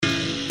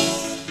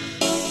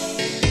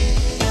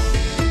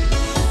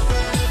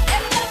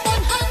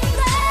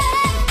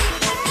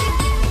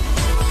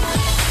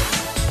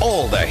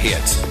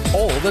hits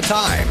all the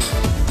time.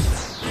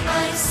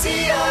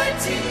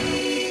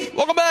 ICRT.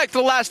 Welcome back to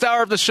the last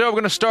hour of the show. We're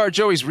going to start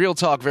Joey's Real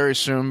Talk very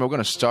soon. We're going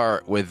to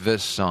start with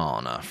this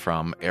song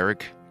from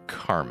Eric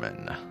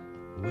Carmen.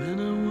 When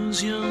I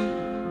was young,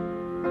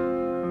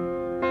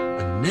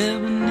 I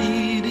never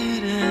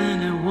needed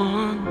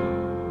anyone,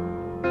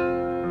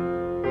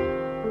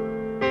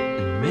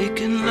 and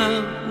making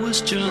love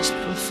was just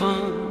for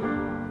fun.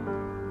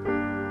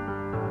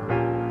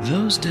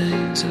 Those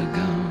days are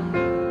gone.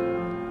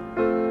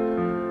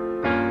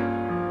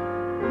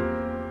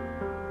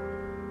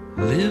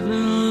 Living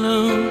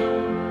alone,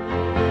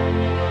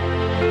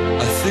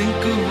 I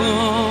think of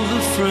all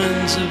the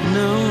friends I've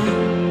known.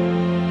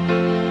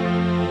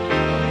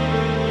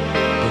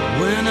 But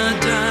when I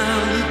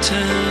dial the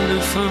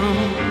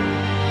telephone,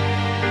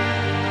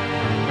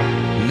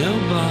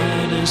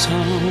 nobody's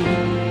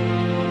home.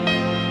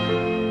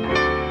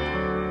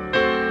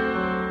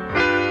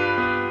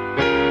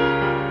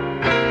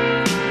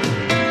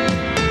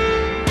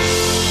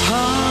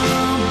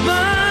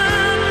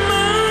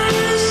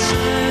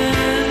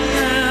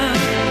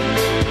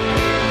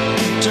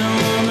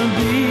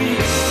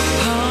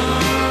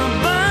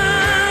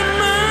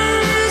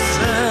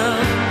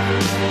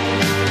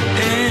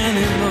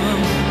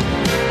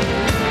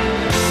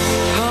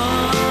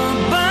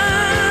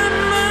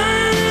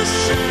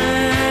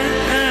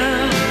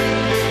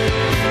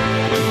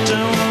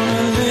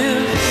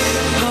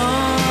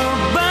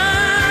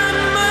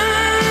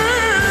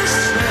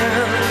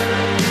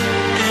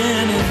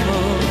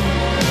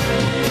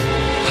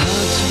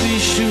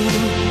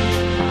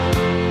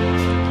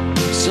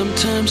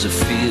 Sometimes I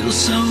feel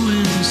so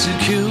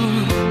insecure,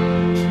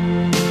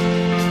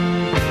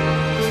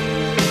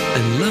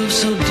 and love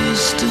so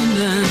distant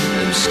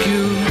and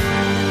obscure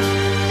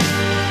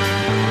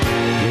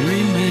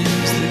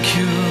remains the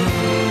cure.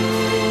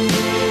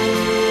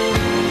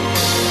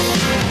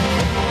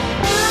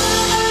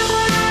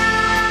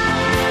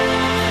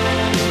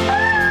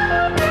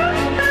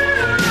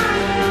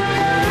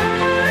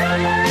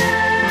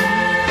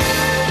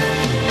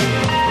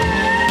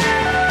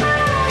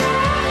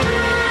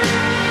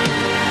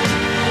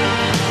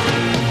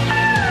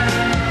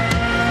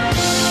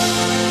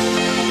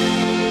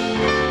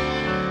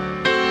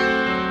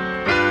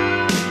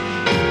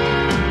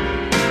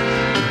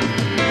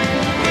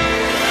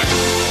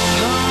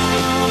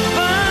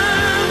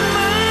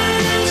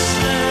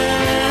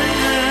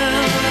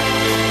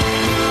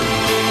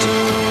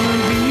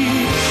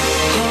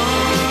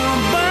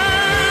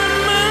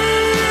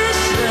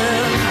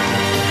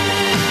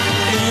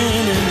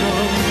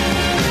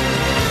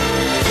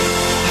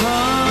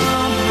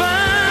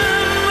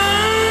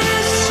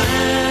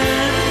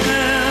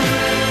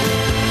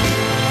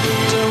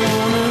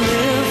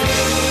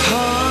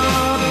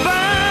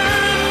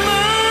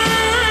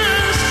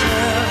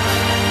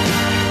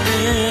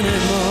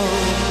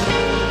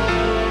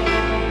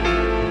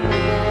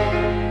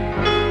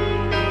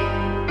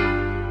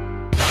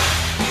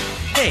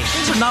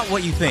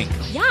 What you think.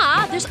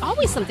 Yeah, there's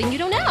always something you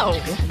don't know.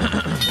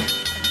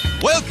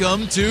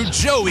 Welcome to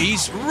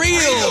Joey's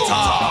Real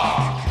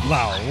Talk.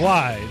 老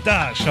外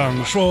大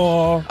声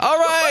说. All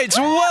right,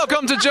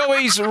 welcome to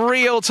Joey's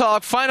Real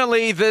Talk.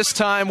 Finally, this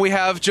time we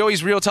have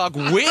Joey's Real Talk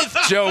with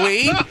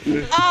Joey.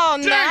 Oh,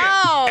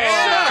 no.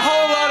 And a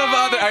whole lot of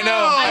other... I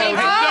know.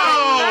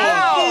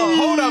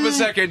 Hold up a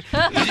second.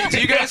 Do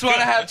you guys want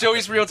to have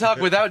Joey's Real Talk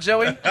without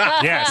Joey?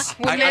 Yes.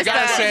 I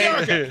gotta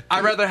say,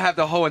 I'd rather have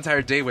the whole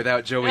entire day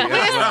without Joey as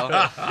well.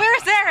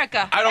 Where's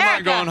Erica? I don't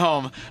mind going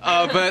home.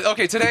 But,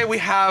 okay, today we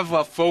have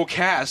a full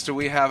cast.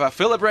 We have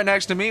Philip right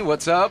next to me.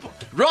 What's up?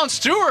 Ron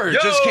Stewart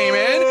just came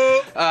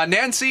in.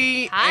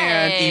 Nancy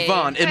and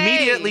Yvonne. Hey.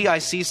 Immediately, I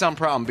see some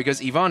problem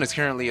because Yvonne is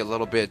currently a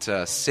little bit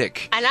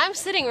sick. And I'm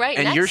sitting right next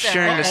to her. And you're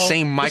sharing the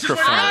same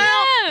microphone.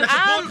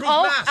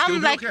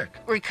 I'm like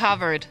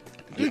recovered.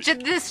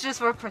 This just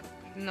for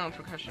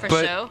percussion. For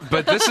show.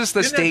 But this is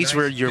the stage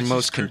where you're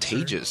most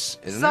contagious,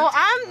 isn't So it?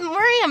 I'm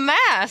wearing a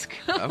mask.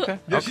 Okay.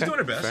 Yeah, she's doing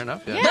her best. Fair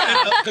enough.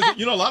 Yeah. Because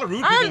a lot of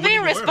rude people. I'm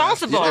being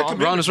responsible.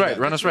 Ron is right.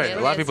 Ron is right. Yes,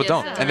 A lot of people yes,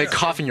 don't, yes. and they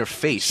cough in your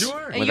face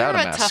Sure. You're without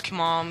a a mask. tough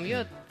mom.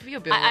 You'll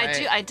be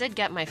alright. I did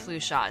get my flu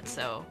shot,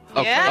 so.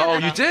 Okay. Yeah. Oh,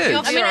 you did.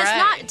 You'll I mean, You're it's right.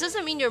 not. It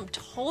doesn't mean you're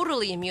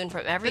totally immune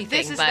from everything. But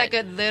this is like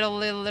a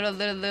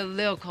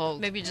little cold.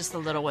 maybe just the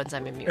little ones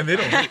I'm immune. And they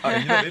don't hurt.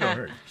 They don't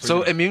hurt.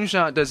 So immune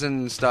shot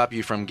doesn't stop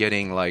you from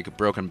getting like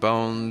broken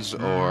bones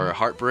or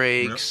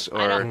heartbreaks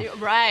I or don't,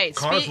 right.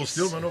 Cars will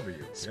still run over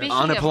you. Speaking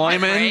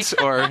unemployment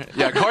or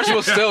cars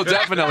will still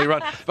definitely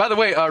run. By the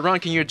way, Ron,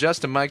 can you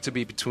adjust the mic to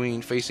be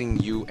between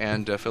facing you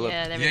and Philip?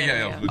 Yeah, there we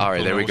go. All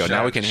right, there we go.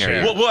 Now we can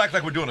hear you. We'll act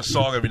like we're doing a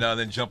song every now and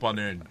then. Jump on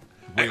there and.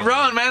 Hey,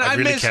 Ron, man, I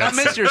really miss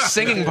can't. your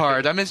singing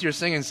part. I miss your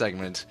singing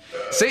segment.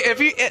 See,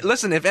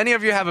 if any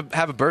of you have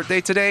a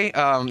birthday today,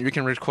 you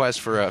can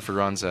request for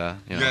Ron's You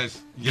guys,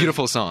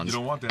 beautiful songs. You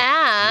don't want that.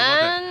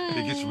 And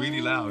It gets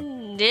really loud.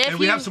 if And you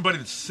we have somebody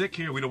that's sick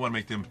here. We don't want to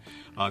make them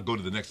go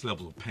to the next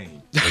level of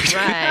pain.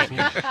 right,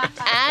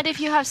 and if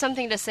you have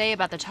something to say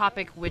about the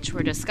topic which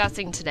we're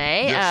discussing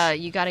today, Yes.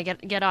 you got to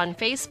get on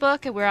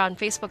Facebook. We're on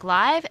Facebook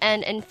Live,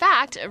 and in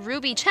fact,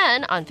 Ruby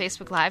Chen on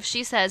Facebook Live,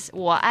 she says,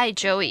 我爱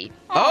Joey.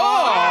 Oh,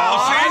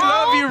 I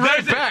love you right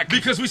That's it. back.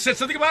 Because we said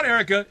something about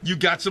Erica, you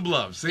got some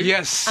love. See?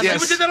 Yes, See, yes.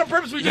 we did that on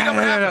purpose. We did that Yeah,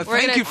 what yeah, yeah. happened.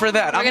 Thank gonna- you for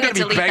that. we're I'm gonna going to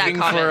be delete that begging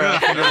comment.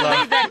 for your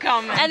love. That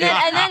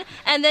comment.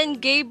 And then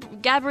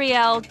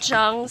Gabrielle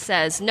Zhang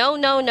says,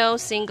 no,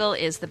 single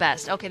is the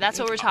best. Okay, that's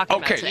what we're talking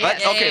about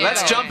today.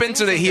 Let's jump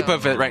into the heap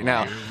of it right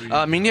now.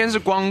 明天是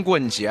光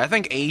棍节. I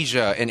think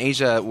in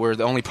Asia, we're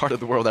the only part of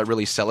the world that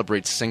really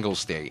celebrates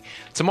Singles Day.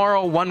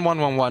 Tomorrow,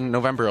 1111,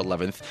 November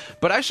 11th.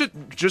 But I should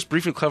just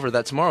briefly cover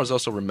that tomorrow is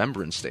also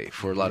Remembrance Day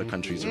for a lot of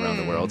countries around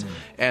the world.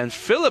 And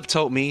Philip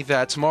told me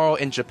that tomorrow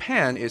in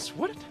Japan is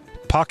what?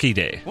 Pocky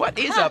Day. What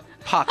is a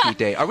Pocky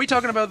Day? Are we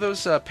talking about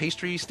those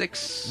pastry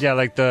sticks? Yeah,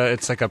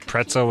 it's like a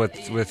pretzel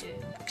with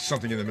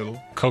Something in the middle.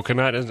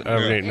 coconut.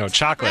 Wait, no,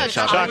 chocolate.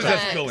 What is that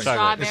filling?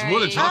 Chocolate. It's more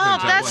than Strawberry.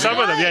 chocolate. that's Some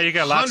of them, yeah, you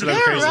get lots of them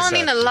They're crazy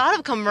running stuff. a lot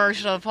of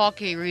commercial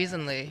Pocky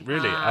recently.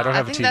 Really? I don't I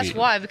have a think TV. that's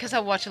why, because I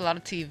watch a lot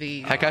of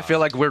TV. Heck, I feel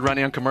like we're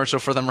running a commercial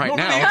for them right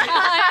now.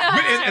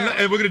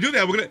 And we're going to do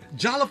that.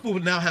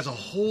 Jollifu now has a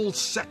whole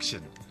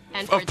section.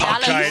 And for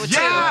Pocky. Jollifu,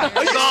 too. Yeah, the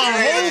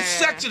whole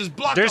section is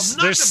blocked. There's off.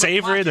 Nothing but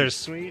savory, Pocky. there's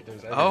sweet.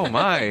 There's Oh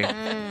my.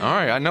 All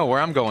right, I know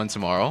where I'm going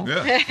tomorrow.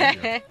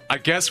 Yeah. I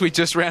guess we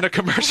just ran a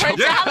commercial. For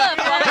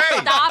Jollifu, Hey,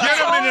 stop get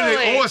them in it. and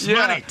they owe us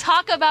Yeah. money.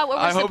 Talk about what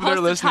I we're hope they're supposed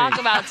to listening. talk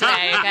about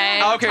today,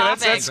 okay? Okay,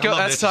 let's Topic. go. I love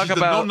Let's that. talk She's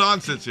about no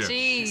nonsense here.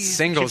 Jeez.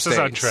 Singles Keeps us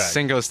Day. on track.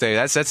 Singles Day.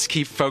 Let's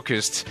keep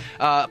focused.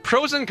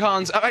 Pros and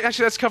cons.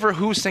 Actually, let's cover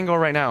who's single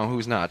right now and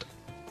who's not.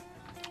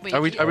 Wait, Are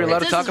we allowed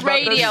to talk about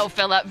This is radio, this?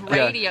 Philip.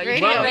 Radio. You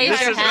Radio. can't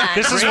raise your hand.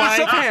 This is Raise why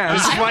up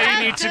hands.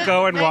 you need to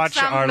go and Make watch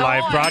some our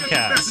live noise.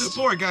 broadcast.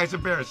 Poor guy's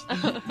embarrassed.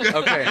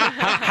 Okay.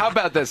 How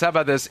about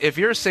this? If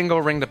you're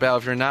single, ring the bell.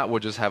 If you're not,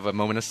 we'll just have a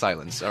moment of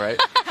silence. All right.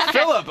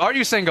 Philip, are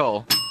you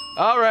single?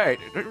 All right.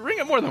 Ring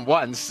it more than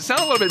once.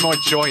 Sound a little bit more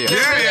joyous.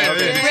 Yeah.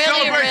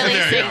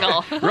 Really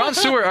single. Ron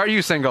Stewart, are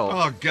you single?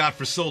 Oh, God,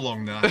 for so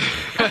long now.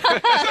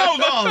 So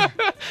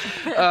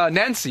long.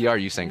 Nancy, are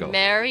you single?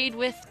 Married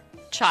with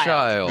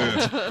child.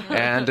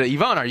 And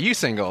Yvonne, are you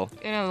single?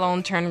 In a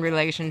long-term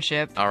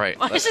relationship. All right.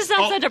 This is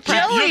not so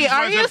depressing. Joey,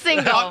 are you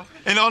single?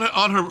 And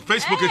on her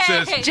Facebook it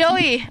says, Hey.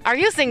 Joey, are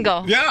you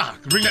single? yeah,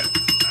 ring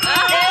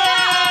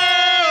that.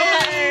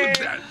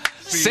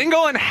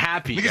 Single and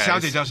happy, Look at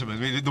guys. Xiao Jia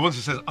Jiashi, the ones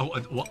that says,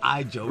 well,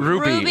 I, Joey.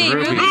 Ruby.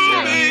 Ruby.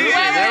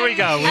 There we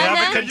go. We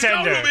have a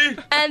then-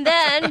 contender. And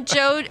then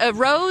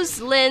Rose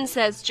Lynn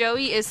says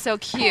Joey is so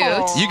cute.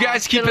 You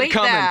guys keep it Delete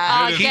coming.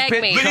 that. Oh, Keep gag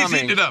it me. Look, he's coming.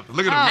 eating it up.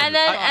 Look at him.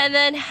 And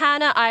then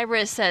Hannah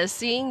Iris says,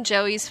 seeing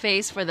Joey's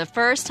face for the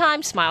first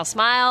time, smile,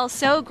 smile.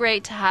 So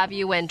great to have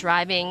you when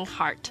driving.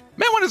 Heart.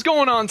 Man, what is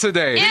going on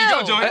today? There you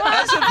go, Joey.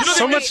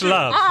 So much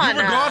love. You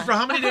were gone for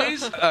how many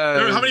days?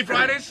 Or how many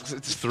Fridays?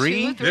 It's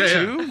three? Yeah,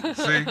 Two? yeah.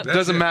 See, that's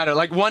Doesn't it. matter.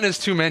 Like, one is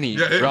too many,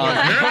 Yeah, Ron.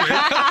 apparently.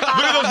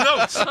 Look at those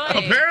notes.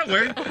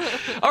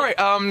 Apparently. All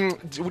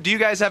right. Do you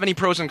guys have any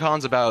pros and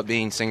cons about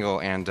being single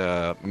and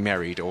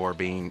married or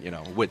being,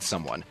 with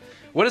someone?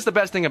 What is the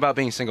best thing about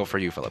being single for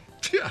you, Philip?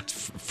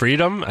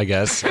 Freedom, I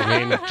guess. I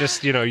mean,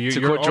 just, To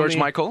you're quote George only-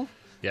 Michael?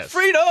 Yes.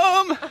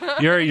 Freedom!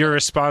 You're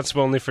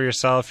responsible only for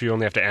yourself. You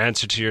only have to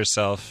answer to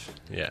yourself.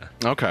 Yeah.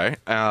 Okay.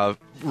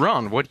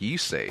 Ron, what do you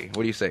say?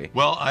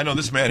 Well, I know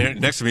this man here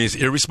next to me is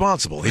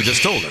irresponsible. He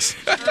just told us.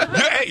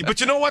 Hey,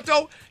 but you know what,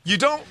 though? You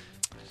don't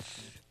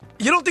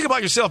think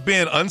about yourself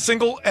being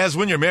unsingle as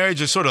when you're married,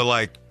 you're sort of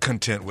like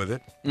content with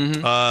it.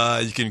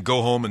 Mm-hmm. You can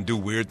go home and do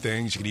weird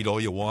things. You can eat all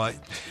you want.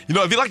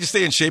 If you like to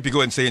stay in shape, you go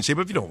ahead and stay in shape.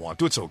 But if you don't want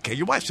to, it's okay.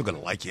 Your wife's still going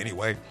to like you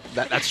anyway.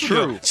 That's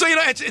true. So,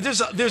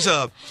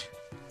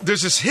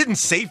 there's this hidden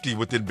safety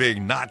within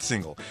being not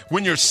single.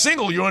 When you're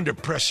single, you're under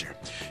pressure.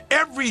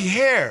 Every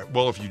hair,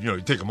 well, if you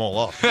take them all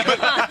off, but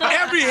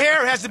every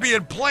hair has to be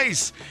in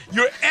place.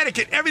 Your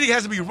etiquette, everything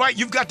has to be right.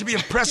 You've got to be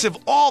impressive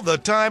all the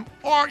time,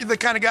 or you're the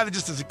kind of guy that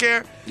just doesn't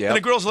care. Yep. And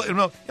the girls,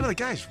 the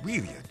guy's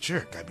really a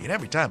jerk. I mean,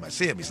 every time I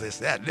see him, he's this,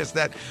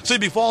 that. So you'd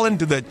be falling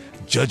into the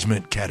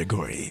judgment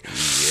category.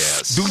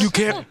 Yes. Do you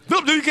care? No,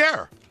 do you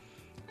care?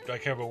 Do I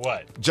care about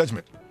what?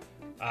 Judgment.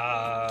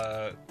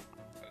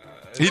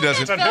 He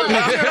doesn't.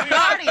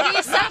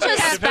 He's such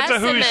a Depends on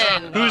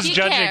specimen. who's He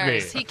judging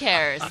cares. me. He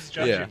cares.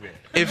 Yeah.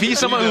 If he's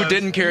someone who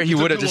didn't care, he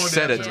would have just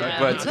said it.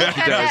 But Look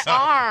he at does. that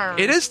arm.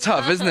 It is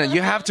tough, isn't it?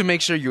 You have to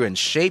make sure you're in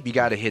shape. You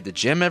got to hit the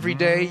gym every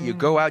day. You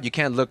go out. You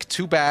can't look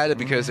too bad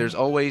because there's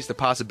always the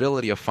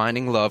possibility of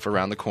finding love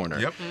around the corner.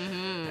 Yep.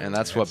 And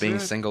that's what being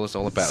single is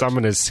all about.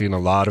 Someone has seen a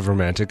lot of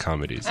romantic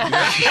comedies.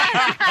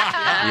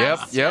 Yep,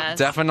 Yes,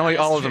 definitely that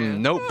all is of them. true.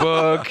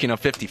 Notebook,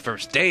 50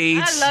 First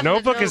Dates. I love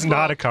Notebook the is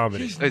not a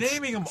comedy. He's It's-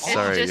 naming them all.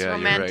 Sorry, just yeah,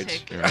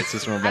 romantic. you're right. It's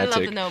just I love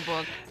romantic. the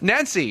Notebook.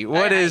 Nancy,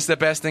 what is the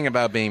best thing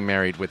about being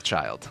married with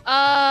child?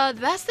 The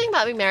best thing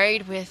about being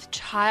married with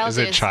child Is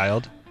it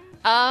child?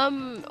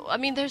 I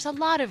mean, there's a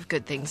lot of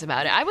good things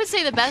about it. I would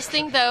say the best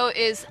thing, though,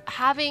 is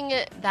having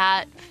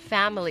that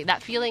family,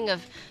 that feeling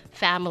of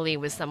family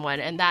with someone,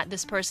 and that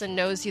this person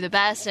knows you the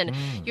best, and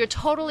you're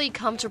totally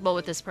comfortable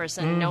with this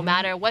person no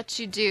matter what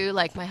you do.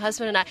 Like my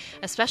husband and I,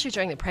 especially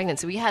during the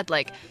pregnancy, we had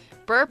like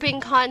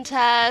burping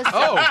contests.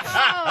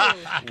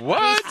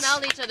 What? We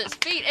smelled each other's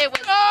feet. It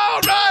was All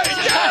right,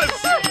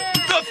 yes!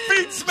 The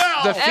feet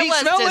smell! The feet it was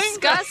smelling?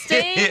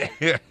 disgusting.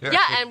 Yeah.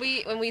 And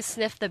we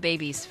sniffed the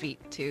baby's feet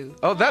too.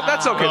 Oh,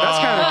 that's okay. That's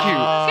kind of cute.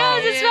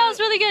 Guys, it smells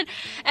really good.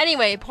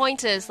 Anyway,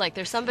 point is, like,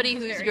 there's somebody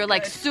who's you're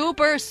like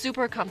super,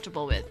 super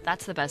comfortable with.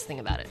 That's the best thing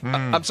about it.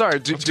 I'm sorry. a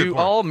good Do point.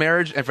 all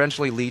marriage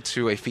eventually lead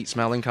to a feet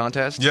smelling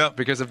contest? Yep.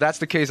 Because if that's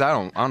the case, I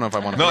don't know if I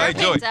want to. No, hey, Burping,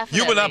 Joey,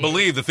 you would not definitely.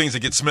 believe the things that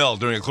get smelled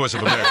during the course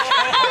of a marriage.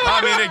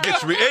 I mean,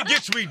 it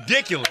gets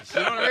ridiculous.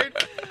 You know what I mean?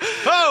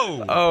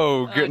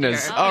 Oh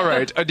goodness! dear. All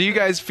right. Do you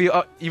guys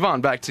feel,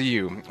 Yvonne? Back to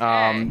you.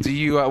 Do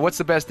you? What's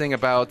the best thing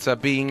about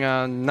being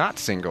not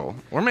single,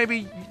 or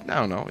maybe I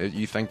don't know?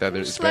 You think that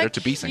it's better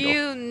to be single?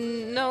 You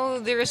know,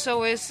 there's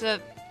always a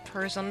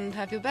person to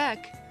have your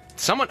back.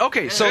 Someone.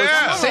 Okay, so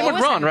Yeah. it's same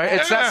with Ron, right?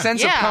 It's that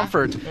sense of Yeah.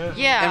 comfort.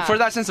 Yeah. And for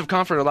that sense of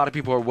comfort, a lot of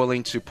people are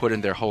willing to put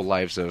in their whole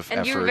lives of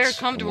And efforts. you're very and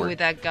comfortable work. with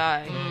that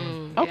guy.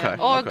 Okay.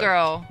 Or okay.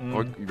 girl.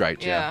 Or right,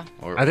 yeah.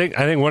 Yeah. Or, I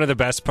think one of the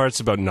best parts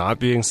about not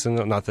being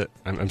single, not that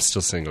I'm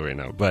still single right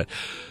now, but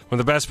one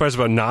of the best parts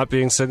about not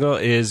being single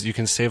is you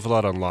can save a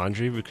lot on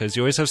laundry because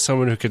you always have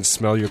someone who can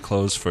smell your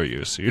clothes for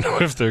you, so you know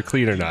if they're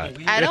clean or not.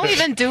 I don't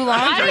even do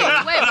laundry.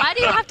 Why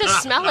do you have to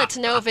smell it to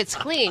know if it's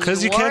clean?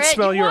 Because you wore can't it,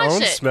 smell your wash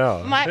own it.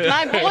 smell. My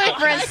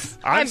boyfriend,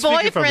 I'm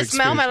speaking from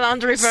smell my experience.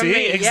 laundry for See,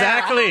 me. Yeah.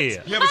 exactly. Yeah,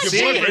 but your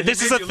See, boyfriend, this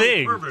he is may a be little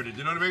thing. perverted,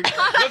 you know what I mean?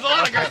 There's a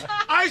lot of guys.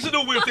 I used to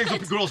do weird things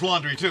with girls'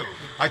 laundry too.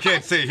 I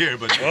can't say here,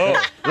 but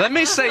Let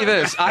me say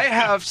this: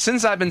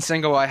 since I've been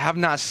single, I have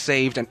not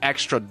saved an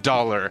extra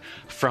 $1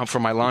 for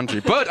my laundry,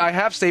 but I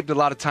have saved a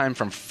lot of time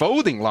from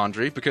folding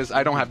laundry because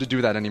I don't have to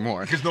do that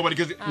anymore. because nobody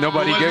gives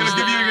Nobody nobody's gives-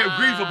 gonna give you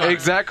grief about it.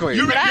 Exactly.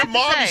 Your I have to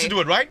mom say- used to do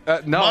it, right?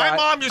 No, my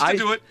mom used I- to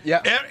do it.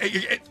 yeah.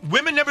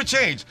 Women never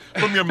change.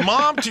 From your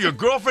mom to your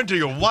girlfriend to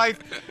your wife.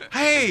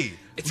 Hey,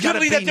 It's gotta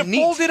literally be that to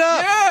neat. fold it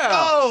up. Yeah.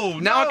 Oh,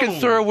 Now I can no.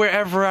 throw it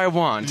wherever I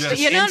want. Yes. But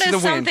you know, Into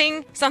there's the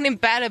wind. something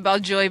bad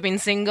about Joey being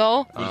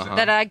single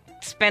that I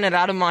spend a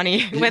lot of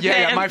money with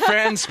yeah, him. my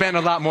friends spend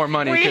a lot more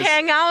money we because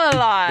hang out a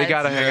lot. they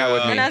gotta hang out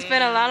with me. and I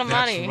spend a lot of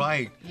That's money.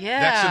 right.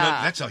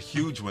 Yeah. That's a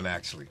huge one,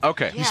 actually.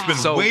 Okay, You spend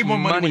so way more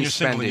money when money you're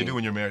single than you spending. do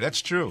when you're married.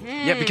 That's true.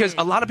 Yeah, because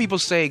a lot of people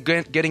say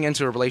getting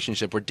into a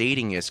relationship or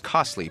dating is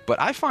costly,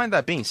 but I find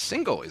that being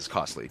single is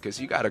costly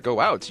because you got to go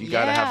out, you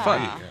got to have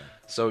fun. Yeah.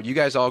 So you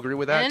guys all agree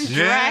with that? And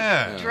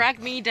Yeah. drag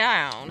me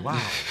down. Wow.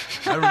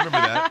 I remember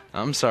that.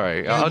 I'm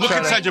sorry. I'll Look try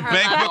to- inside your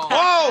bank book.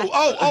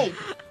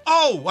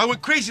 Oh, I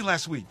went crazy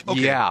last week. Okay.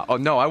 Yeah. Oh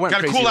no, I went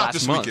Gotta crazy cool out last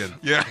this month. weekend.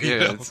 Yeah. you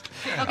know. it's-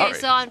 Okay,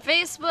 so on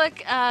Facebook,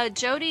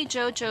 Jody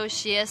Jojo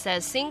Shia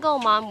says single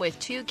mom with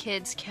 2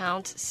 kids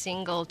counts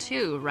single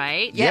too,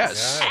 right?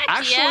 Yes. Heck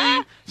Actually,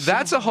 yeah.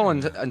 that's a whole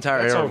entire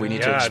That's area a- we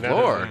need yeah, to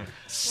explore. no.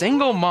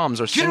 Single moms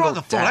or Get her single on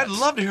the phone. dads. I'd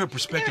love to hear a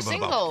perspective They're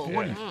about single.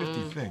 40,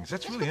 50 things.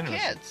 That's really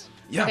interesting.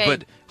 Yeah, Okay.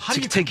 but How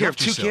do you take care of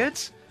conduct 2 yourself?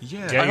 kids? Yeah.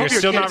 Yeah, hope you're your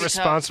still not kids-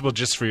 responsible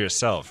just for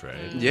yourself, right?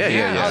 Yeah,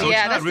 yeah. So Oh, it's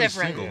yeah, not that's really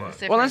different. single, huh?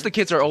 It's Well, different. once the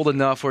kids are old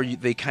enough where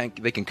they can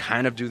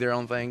kind of do their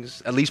own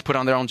things, at least put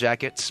on their own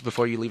jackets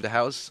before you leave the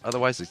house.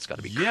 Otherwise, it's got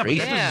to be Yeah, but crazy.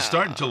 that Yeah. doesn't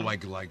start until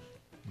like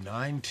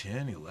 9,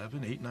 10,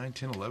 11, 8, 9,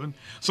 10, 11.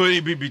 So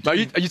it'd be Are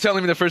you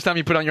telling me the first time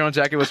you put on your own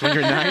jacket was when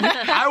you're 9?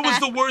 I was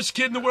the worst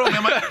kid in the world.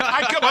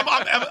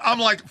 I'm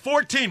like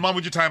 14. Mom,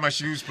 would you tie my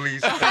shoes,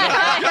 please?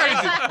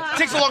 It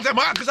takes a long time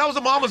because I was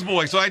a mama's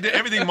boy, so I did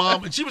everything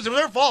mom. And it was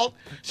her fault.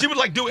 She would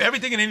like do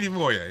everything and anything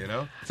for you, you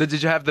know. So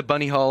did you have the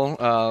bunny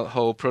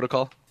hole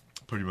protocol?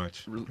 Pretty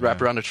much.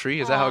 Wrap around a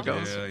tree? Is that how it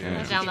goes?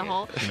 Yeah. Down the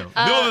hole. You know,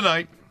 middle of the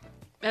night.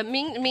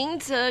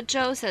 Means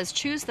Joe says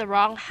choose the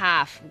wrong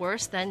half,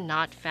 worse than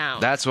not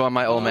found. That's what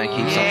my old man keeps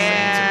on saying to me.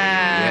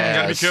 Yeah. Yes,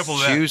 Gotta be careful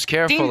of that. choose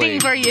carefully. Ding ding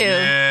for you.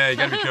 Yeah, you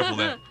gotta be careful of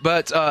that.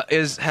 But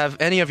have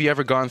any of you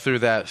ever gone through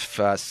that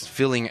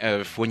feeling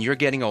of when you're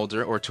getting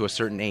older or to a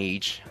certain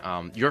age,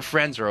 your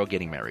friends are all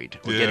getting married,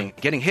 or Yeah.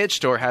 getting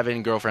hitched, or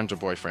having girlfriends or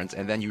boyfriends,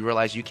 and then you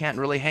realize you can't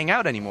really hang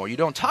out anymore. You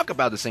don't talk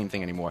about the same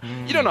thing anymore.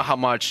 You don't know how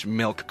much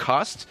milk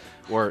costs,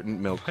 or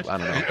milk. I don't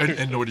know.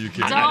 And nor do you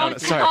kids. Don't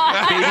Sorry,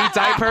 talk. baby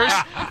diapers.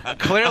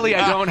 Clearly,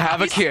 I don't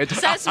have a kid.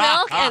 Says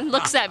milk and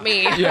looks at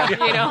me. Yeah.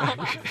 You know.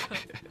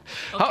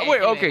 Wait, anyway.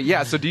 okay,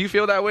 yeah. So, do you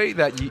feel that way?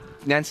 That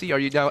Nancy, are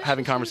you now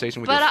having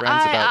conversation with your But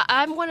friends about?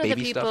 I'm one of the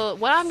baby people. stuff?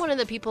 Well, I'm one of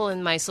the people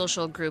in my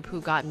social group who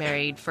got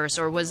married first,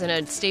 or was in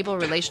a stable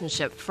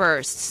relationship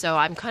first. So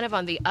I'm kind of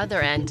on the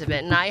other end of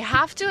it, and I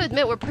have to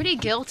admit we're pretty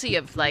guilty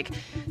of like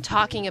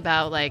talking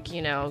about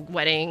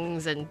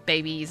weddings and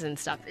babies and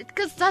stuff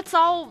because that's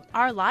all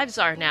our lives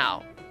are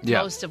now.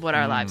 Yeah. Most of what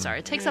our lives are.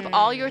 It takes up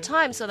all your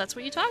time, so that's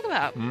what you talk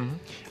about.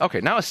 Okay,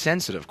 now a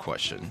sensitive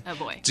question. Oh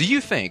boy. Do you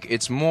think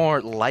it's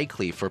more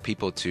likely for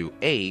people to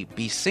A,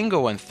 be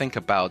single and think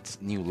about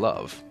new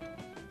love?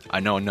 I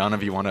know none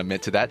of you want to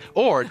admit to that.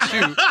 Or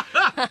 2,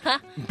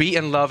 be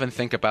in love and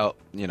think about,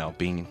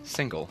 being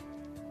single?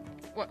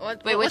 Wait,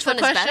 which what's the one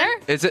is question? better?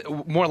 Is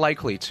it more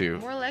likely to?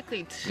 More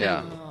likely to.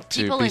 Yeah,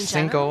 to people be in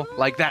single, general?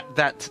 like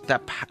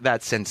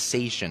that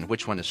sensation.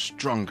 Which one is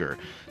stronger?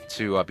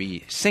 To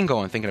be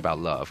single and thinking about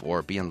love,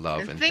 or be in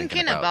love and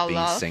thinking about being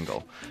love.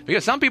 single?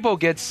 Because some people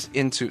get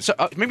into. So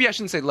maybe I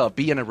shouldn't say love.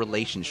 Be in a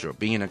relationship,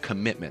 be in a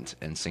commitment,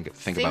 and think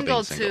about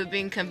being single. To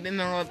being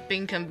commitment, or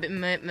being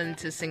commitment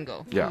to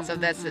single. Yeah. So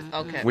that's it.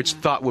 Okay. Which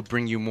thought would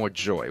bring you more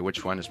joy?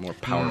 Which one is more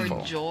powerful?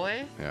 More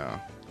joy? Yeah.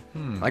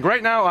 Like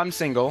right now, I'm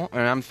single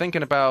and I'm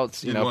thinking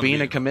about You wanna being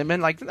be- a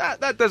commitment. Like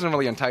that doesn't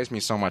really entice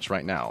me so much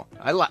right now.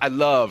 I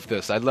love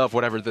this. I love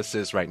whatever this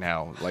is right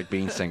now. Like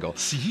being single.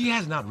 See, he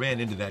has not ran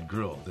into that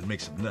girl that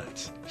makes him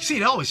nuts. You see,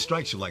 it always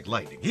strikes you like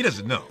lightning. He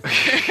doesn't know.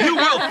 You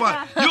will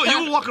find.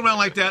 You'll walk around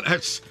like that.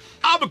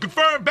 I'm a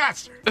confirmed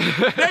bastard.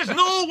 There's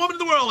no woman in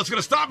the world that's going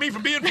to stop me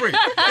from being free.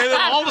 And then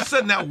all of a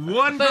sudden, that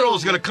one girl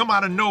is going to come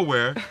out of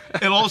nowhere,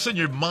 and all of a sudden,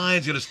 your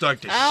mind's going to start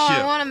to Oh,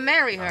 shift. I want to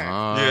marry her.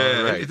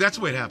 Yeah, right. that's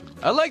the way it happens.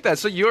 I like that.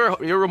 So you're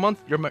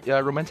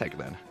romantic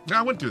then.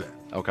 I went through that.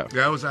 Okay.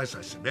 Yeah, I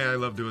said, man, I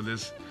love doing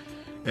this.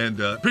 And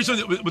pretty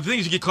soon, with the thing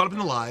is, you get caught up in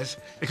the lies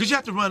because you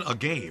have to run a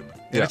game.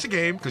 And Yeah. it's a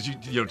game because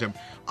you know,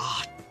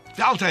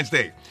 Valentine's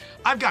Day.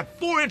 I've got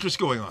 4 interests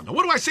going on. Now,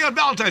 what do I say on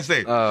Valentine's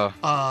Day?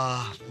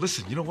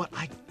 Listen, you know what?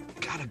 I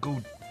gotta go.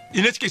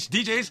 In this case,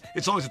 DJs,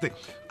 it's always a thing.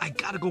 I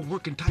gotta go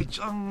work in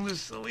Taichung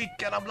this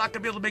weekend. I'm not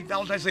gonna be able to make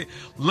Valentine's Day.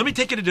 Let me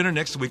take you to dinner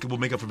next week and we'll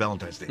make up for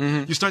Valentine's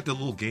Day. You start the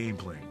little game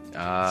playing. See?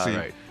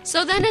 Right.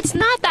 So then it's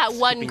not that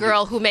one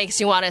girl who makes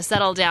you want to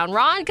settle down,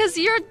 Ron, because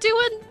you're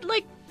doing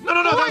like. No.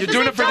 You're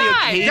doing it for the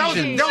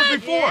occasion. That was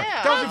before.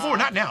 Yeah. That was before,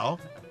 not now.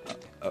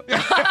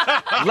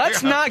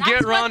 Let's not get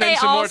That's what Ron they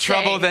into all more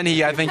trouble say. than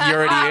I think he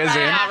already is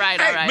in. All right.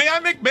 Hey, may I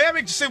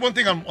make just say one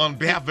thing on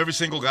behalf of every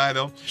single guy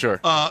though? Sure.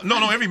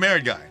 No, every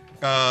married guy,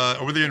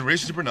 whether you're in a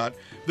relationship or not,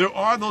 there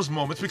are those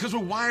moments because we're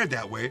wired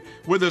that way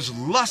where there's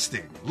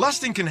lusting.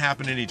 Lusting can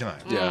happen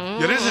anytime.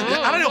 Yeah. It isn't.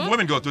 I don't know if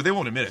women go through it; they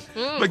won't admit it.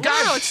 But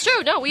guys, No, it's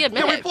true. No, we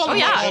admit yeah, we it. fall Oh in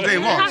love yeah, all day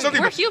long.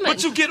 We're human.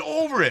 But you get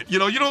over it. You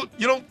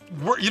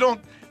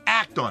don't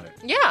act on it.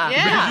 Yeah.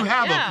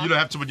 Because you Yeah.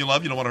 have someone you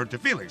love, you don't want to hurt their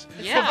feelings.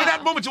 Yeah. But for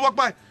that moment you walk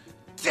by,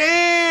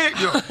 damn,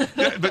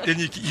 but then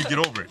you get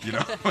over it,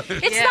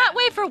 It's Yeah. that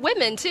way for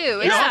women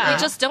too. Yeah.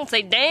 We just don't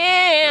say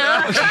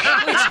damn. we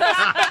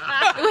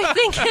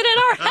think it in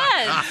our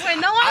heads. Wait,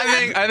 no one,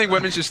 I think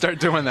women should start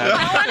doing no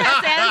that. one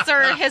has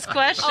answered his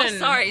question. Oh,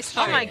 sorry.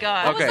 Oh my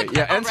god. Okay,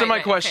 yeah. Answer right, my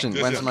right, question.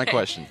 okay. Answer my Okay.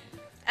 question.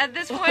 At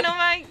this point of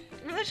my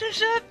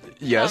relationship,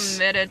 Yes.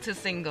 committed to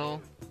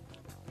single.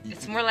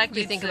 It's more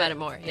likely You think to- about it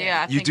more, yeah.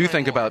 Yeah, I You do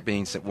think more. about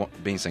being single.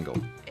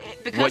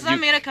 Because what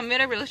I'm you- in a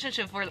committed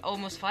relationship for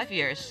almost 5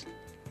 years.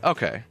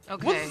 Okay.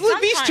 Okay. Well,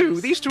 look, these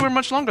Sometimes. two are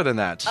much longer than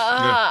that.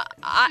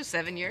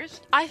 7 years.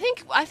 I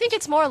think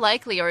it's more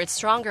likely or it's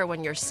stronger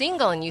when you're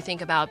single and you think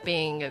about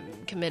being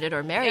committed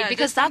or married Yeah,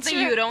 because that's that's something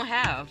your, you don't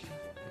have.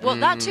 well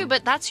that too,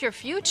 but that's your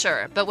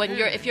future. But when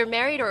if you're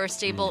married or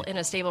in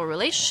a stable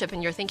relationship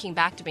and you're thinking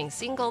back to being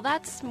single,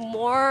 that's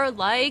more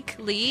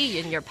likely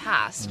in your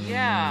past.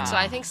 Yeah. So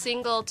I think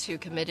single to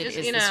committed Just,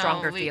 is you the know,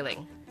 stronger we-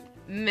 feeling.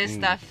 Miss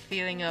that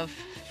feeling of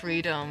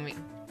freedom,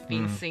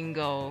 being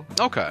single.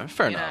 Okay,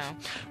 fair You enough. know.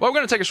 Well, we're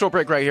going to take a short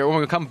break right here. When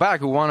we come back,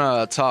 we want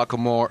to talk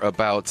more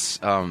about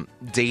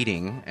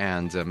dating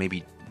and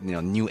maybe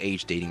new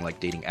age dating, like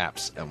dating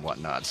apps and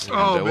whatnot.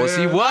 Oh, and we'll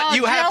see man. what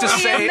you have to Joey,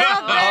 say you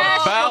love that.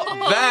 about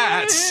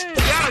that.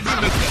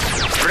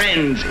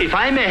 Friends, if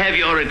I may have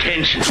your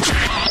attention.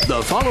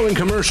 The following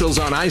commercials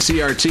on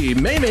ICRT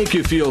may make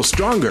you feel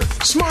stronger,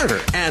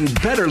 smarter, and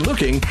better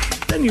looking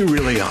than you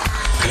really are.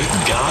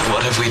 Good God,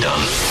 what have we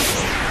done?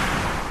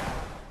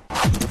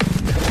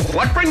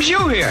 What brings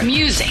you here?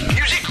 Music.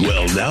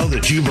 Well, now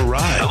that you've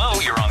arrived, Hello,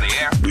 you're on the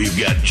air. we've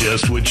got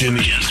just what you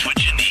need.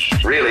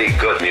 Really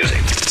good music.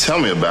 Tell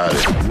me about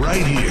it.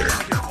 Right here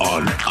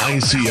on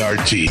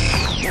ICRT.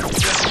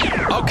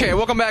 Okay,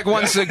 welcome back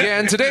once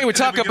again. Today we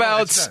talk we go about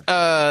next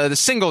time. the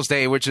Singles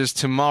Day, which is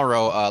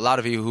tomorrow. A lot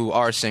of you who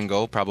are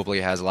single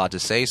probably has a lot to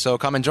say, so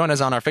come and join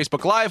us on our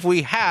Facebook Live.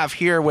 We have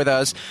here with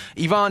us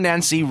Yvonne,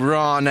 Nancy,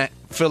 Ron,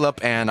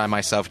 Philip, and I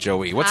myself,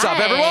 Joey. What's up,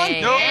 Hi. everyone?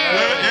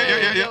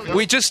 Yeah.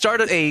 We just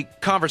started a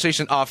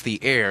conversation off the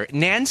air.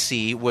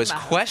 Nancy was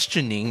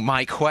questioning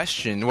my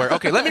question where,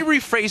 okay, let me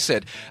rephrase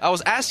it. I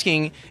was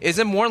asking, is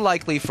it more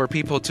likely for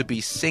people to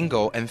be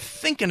single and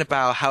thinking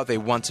about how they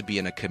want to be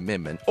in a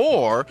commitment,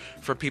 or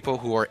for people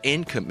who are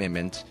in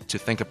commitment to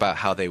think about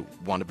how they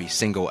want to be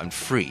single and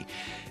free?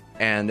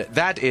 And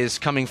that is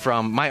coming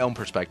from my own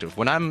perspective.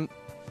 When I'm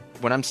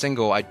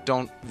single, I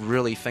don't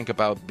really think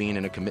about being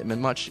in a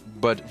commitment much,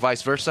 but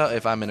vice versa,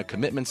 if I'm in a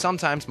commitment,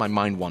 sometimes my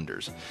mind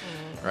wanders.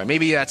 Right?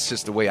 Maybe that's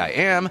just the way I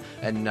am,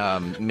 and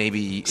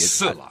maybe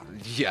it's...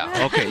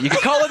 Yeah, okay. You can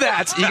call it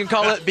that. You can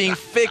call it being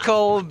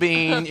fickle,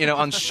 being,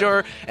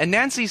 unsure. And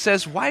Nancy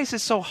says, why is it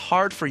so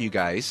hard for you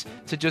guys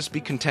to just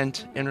be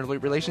content in a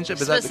relationship?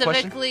 Is that the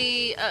question?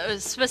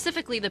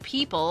 Specifically the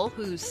people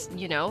who,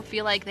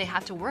 feel like they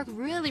have to work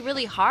really,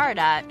 really hard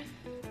at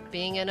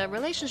being in a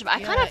relationship. I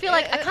kind of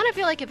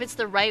feel like if it's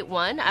the right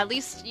one, at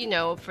least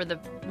for the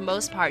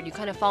most part, you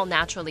kind of fall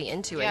naturally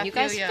into it. And you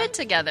guys fit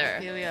together.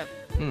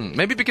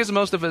 Maybe because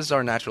most of us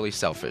are naturally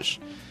selfish,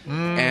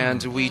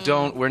 and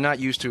we're not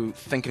used to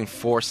thinking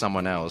for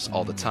someone else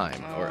all the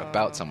time or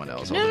about someone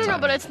else. No,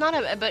 but it's not.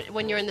 But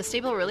when you're in the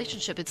stable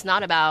relationship, it's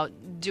not about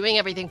doing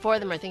everything for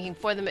them or thinking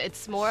for them.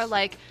 It's more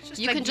like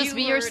you can just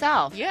be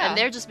yourself, and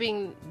they're just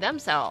being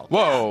themselves.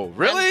 Whoa,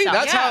 really?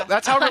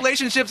 That's how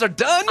relationships are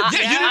done?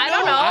 I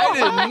don't know.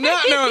 I did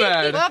not know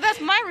that. Well, that's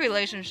my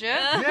relationship.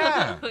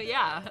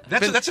 Yeah.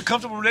 That's a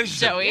comfortable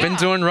relationship. So, Been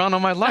doing wrong all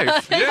my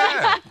life.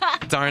 Yeah.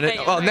 Darn it.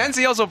 Well,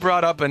 Nancy also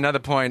brought up another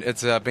point.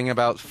 It's being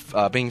about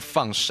being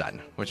放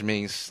闪, which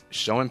means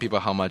showing people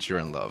how much you're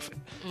in love.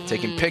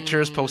 Taking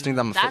pictures, posting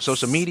them on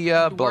social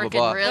media, blah, blah,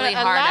 blah. Really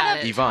But hard a lot at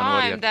of it. Yvonne,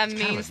 what do you time, that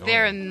means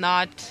they're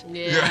not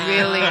Yeah.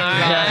 really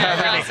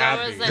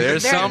in love.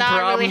 There's They're some not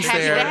really problems happy.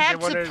 there. They have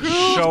to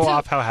prove show to,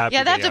 off how happy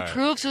Yeah, they have they to are.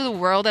 prove to the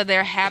world that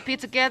they're happy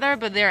together,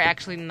 but they're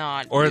actually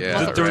not. Or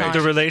Yeah.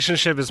 the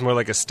relationship is more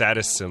like a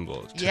status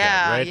symbol to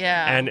Yeah, them, right?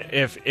 yeah. And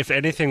if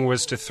anything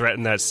was to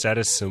threaten that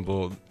status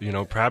symbol,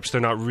 perhaps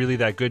they're not really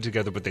that good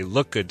together, but they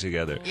look good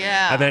together.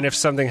 Yeah. And then if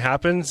something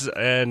happens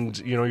and,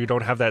 you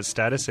don't have that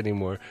status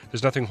anymore,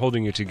 there's nothing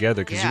holding you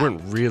together because you Yeah.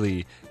 weren't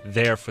really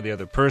there for the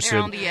other person.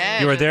 on the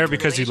edge You were of there the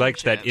because you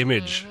liked that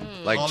image.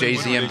 Like Hollywood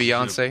Jay-Z and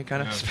relationship. Beyonce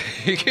kind of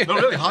speak. No,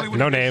 really, Hollywood.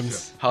 No relationship.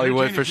 names.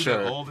 Hollywood Entertaining for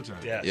people sure. All the time.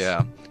 Yes.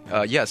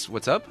 Yeah. Yes,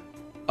 what's up?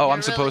 Oh, I'm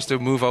Really- supposed to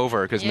move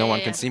over because no Yeah, one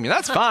yeah, can yeah. see me.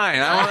 That's fine.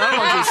 I don't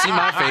want you to see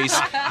my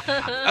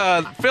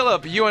face.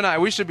 Philip, you and I,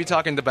 we should be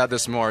talking about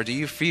this more. Do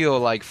you feel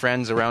like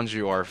friends around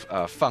you are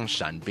放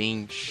闪,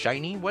 being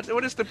shiny? What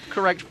is the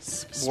correct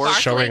word?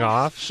 Showing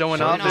off?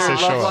 Showing off Showing their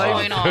off. love Show life?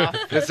 Showing off.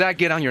 Does that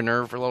get on your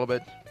nerve for a little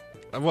bit?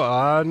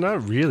 Well,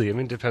 not really. I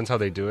mean, it depends how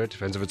they do it.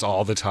 Depends if it's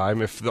all the time.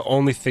 If the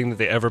only thing that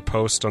they ever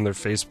post on their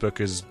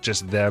Facebook is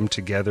just them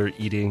together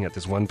eating at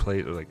this one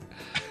plate, or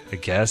I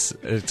guess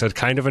it's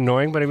kind of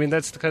annoying. But I mean,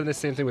 that's kind of the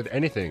same thing with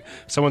anything.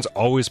 Someone's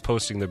always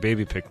posting their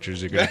baby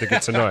pictures. You're gonna think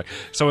it's annoying.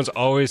 Someone's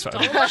always. She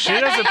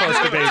doesn't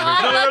post the baby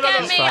pictures. Look at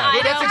It's me. fine. I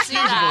That's don't do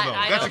excusable, that. though.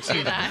 I That's don't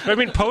do that. I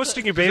mean,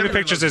 posting your baby Never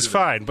pictures is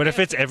fine, but if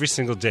it's every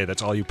single day,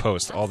 that's all you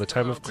post all the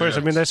time. Of course,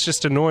 I mean that's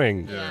just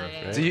annoying.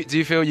 Right? Do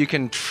you feel you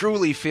can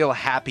truly feel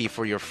happy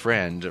for your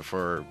friend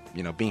for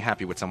being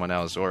happy with someone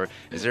else, or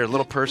is there a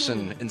little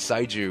person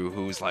inside you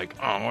who's like,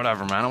 oh,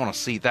 whatever, man, I don't want to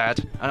see that.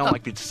 I don't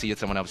like to see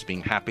someone else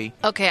being happy.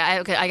 Okay,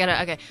 I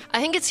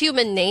think it's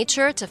human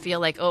nature to feel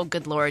like, oh,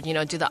 good lord,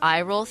 do the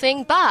eye roll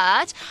thing.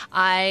 But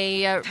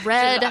I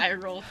read eye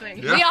roll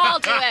thing. we all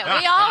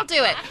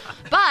do it.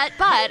 But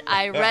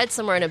I read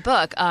somewhere in a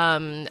book,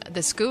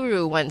 this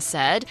guru once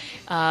said,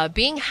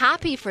 being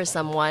happy for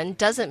someone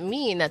doesn't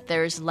mean that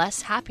there's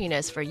less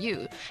happiness for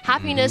you.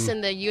 Happiness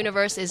in the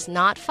universe is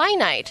not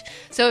finite.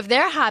 So if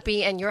they're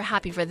happy and you're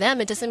happy for them,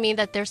 it doesn't mean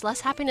that there's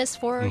less happiness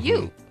for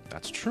you.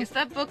 That's true. Is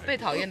that book 被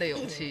讨厌的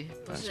勇气?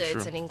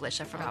 It's in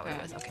English. I forgot what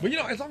it was. Okay.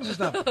 But as long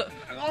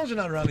as you're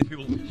not around these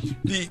people,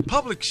 the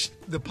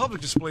public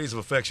displays of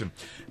affection.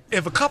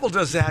 If a couple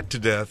does that to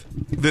death,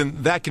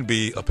 then that can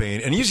be a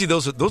pain. And usually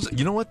those.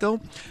 You know what though?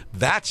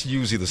 That's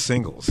usually the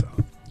singles.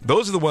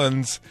 Those are the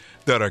ones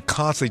that are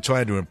constantly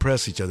trying to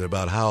impress each other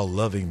about how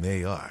loving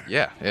they are.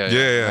 Yeah.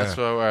 Yeah. That's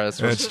true. what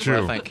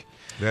I think.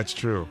 That's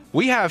true.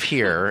 We have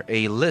here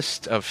a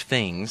list of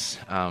things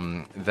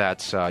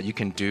that you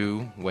can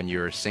do when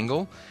you're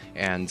single,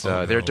 and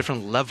there are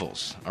different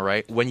levels, all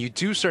right? When you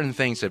do certain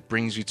things, it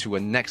brings you to a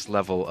next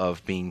level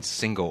of being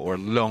single or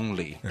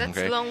lonely, That's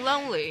okay?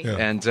 lonely. Yeah.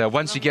 And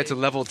once you get to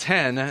level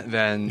 10,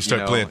 then You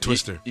start playing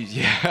Twister.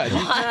 you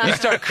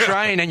start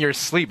crying in your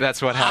sleep.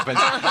 That's what happens.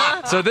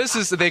 So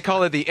they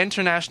call it the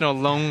International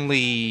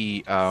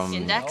Lonely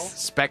Index?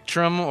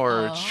 Spectrum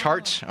or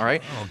chart. All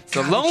right.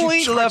 So God, we lonely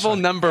keep charts level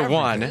on number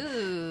everything. 1,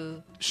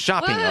 Ooh.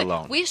 shopping Wait.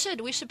 alone. We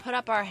should put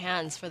up our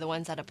hands for the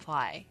ones that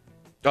apply.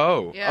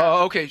 Oh, Yeah.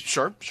 oh, okay,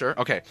 sure.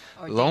 Okay.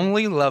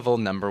 Lonely level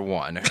number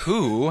 1.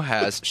 Who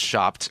has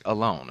shopped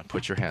alone?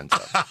 Put your hands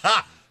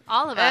up.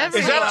 All of us.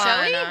 Is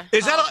that Everyone.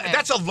 Is that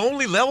that's a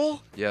lonely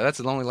level? Yeah, that's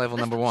a lonely level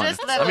number 1.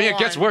 just I level mean, it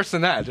gets 1. worse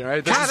than that,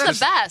 right? This That's is the just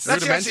best.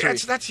 rudimentary.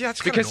 That's kinda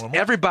because normal.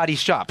 everybody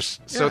shops.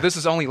 So this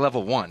is only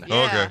level 1. Yeah.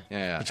 Okay.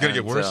 Yeah. It's gonna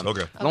get And, worse.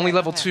 Okay. Lonely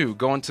level okay. 2,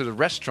 going to the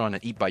restaurant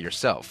and eat by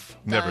yourself.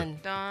 Never.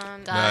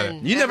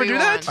 Done. You never do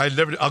that?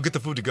 I'll get the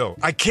food to go.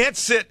 I can't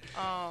sit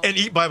and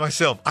eat by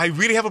myself. I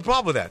really have a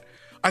problem with that.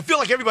 I feel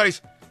like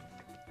everybody's.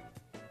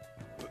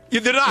 Yeah,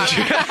 they're not.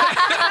 They're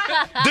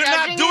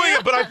not Judging doing you?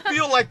 it, but I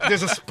feel like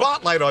there's a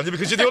spotlight on you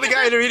because you're the only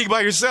guy in there eating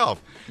by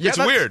yourself. Yeah, It's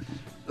that's- weird.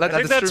 I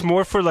think that's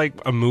more for like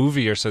a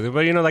movie or something.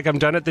 But like I'm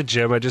done at the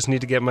gym. I just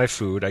need to get my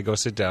food. I go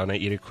sit down. I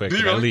eat it quick.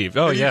 And I leave.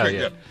 Oh yeah,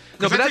 yeah.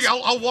 No, but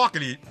I'll walk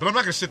and eat, but I'm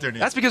not going to sit there and eat.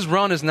 That's because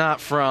Ron is not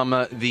from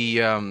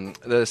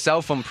the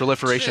cell phone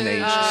proliferation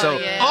age. So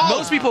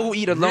most people who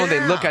eat alone, they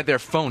look at their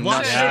phone.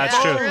 Watch Yeah,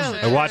 that's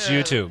true. I watch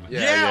YouTube.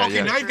 Yeah,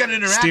 okay, now you've got an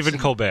interaction. Stephen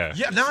Colbert.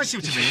 Yeah, now I see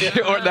what you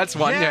mean. Or that's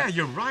one. Yeah,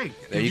 you're right.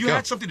 There you go.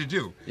 had something to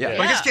do. Yeah.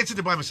 But I just can't sit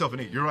there by myself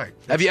and eat. You're right.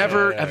 Have you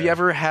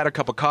ever had a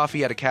cup of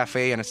coffee at a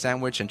cafe and a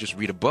sandwich and just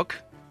read a book?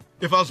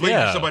 If I was waiting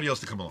for somebody else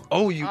to come along.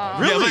 Oh, you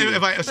really? Yeah,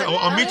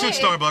 I'll meet you at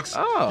Starbucks.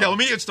 Oh. Yeah, we'll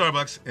meet you at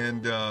Starbucks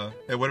and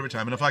at whatever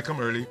time. And if I come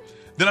early,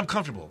 then I'm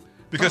comfortable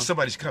because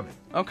somebody's coming.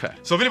 Okay.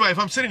 So if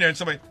I'm sitting there and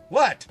somebody,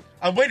 what?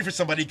 I'm waiting for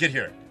somebody to get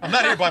here. I'm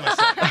not here by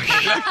myself.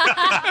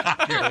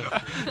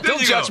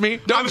 Don't judge me.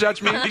 Don't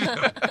judge me.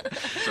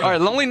 All right,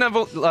 lonely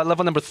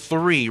level number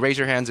 3. Raise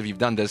your hands if you've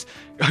done this.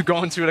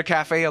 Going to the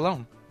cafe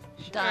alone.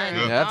 Done.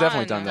 Yeah, I've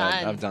definitely done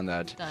that. Done. I've done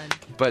that. Done.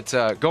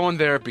 But going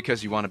there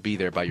because you want to be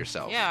there by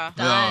yourself. Yeah.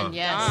 Done.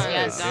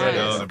 Yes.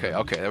 Done.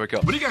 Okay, there we go.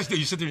 What do you guys do?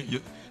 You sit there,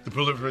 the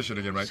proliferation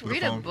again, right? With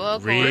Read the a phone.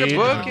 book. Read a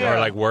book, or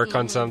like work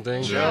on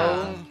something.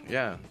 Yeah.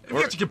 If you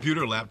have a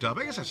computer or laptop,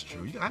 I guess that's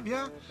true. I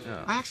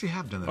actually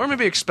have done that. Or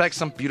maybe expect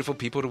some beautiful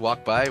people to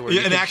walk by. Where Yeah,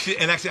 you and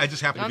can- actually, I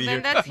just happen to be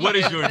then here. that's What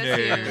you. is your That's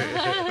name?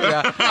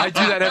 Yeah, I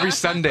do that every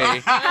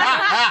Sunday.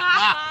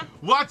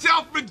 Watch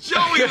out for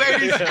Joey,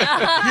 ladies.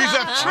 He's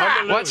a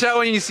trap. Watch out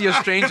when you see a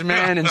strange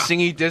man in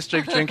Singi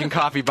District drinking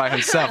coffee by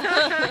himself.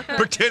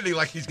 Pretending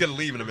like he's going to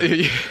leave in a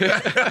minute.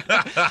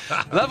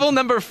 Level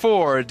number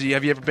 4. Have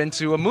you ever been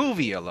to a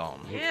movie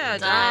alone? Yeah,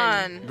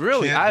 Done. done.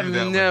 Really? Can't I've do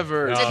that one.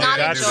 never. Did not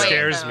that enjoy it,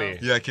 scares though. me.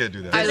 Yeah, I can't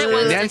do that. I It love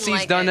was- Nancy's didn't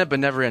like done it. it, but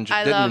never didn't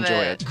love enjoy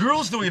it. it.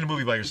 Girls doing a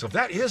movie by yourself,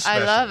 that is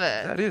special. I love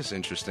it. That is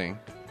interesting.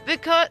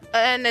 Because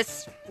and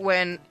it's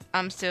when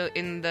I'm still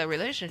in the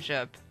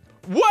relationship.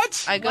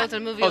 What? I go to the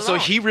movie Oh, alone. so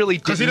he really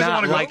 'Cause did he doesn't not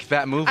wanna go? like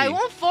that movie. I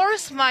won't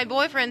force my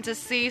boyfriend to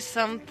see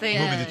something.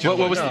 Movie that you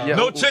What was like. the- yeah.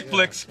 No chick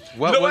flicks.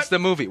 What You know was the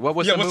movie? What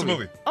was yeah, the what's movie? the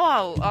movie?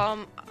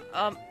 Oh,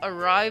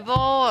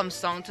 Arrival,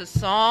 Song to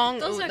Song.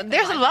 Those are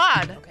There's a fun.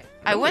 lot. Okay.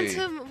 I went Really?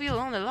 to a movie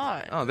alone a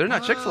lot. Oh, they're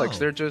not chick Oh. flicks.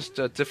 They're just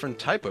a different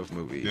type of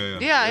movie. Yeah, yeah.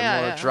 Yeah, They're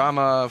more yeah.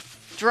 drama,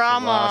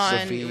 Drama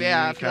and philosophy,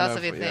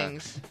 philosophy kind of, yeah.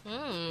 things.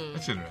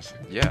 That's interesting.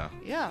 Yeah.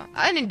 Yeah,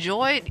 I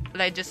enjoyed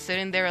like just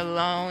sitting there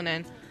alone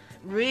and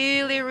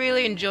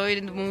really enjoyed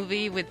the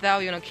movie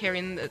without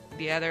carrying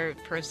the other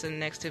person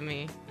next to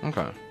me.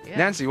 Okay. Yeah.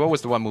 Nancy, what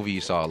was the one movie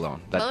you saw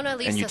alone? Mona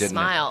and you Lisa didn't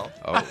Smile.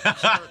 Oh.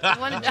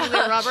 One of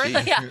Julia Roberts.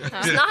 Yeah,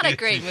 it's not a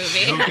great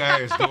movie. No guy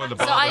is doing the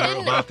So I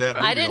bother about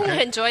that movie, didn't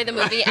okay? enjoy the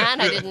movie,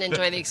 and I didn't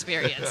enjoy the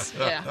experience.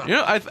 Yeah. You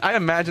know, I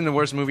imagine the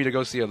worst movie to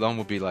go see alone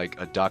would be like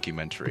a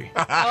documentary.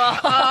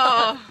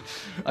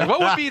 Like, what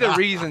would be the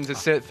reason to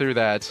sit through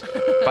that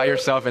by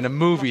yourself in a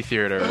movie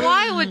theater?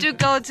 Why would you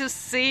go to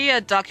see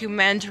a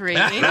documentary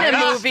in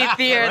a movie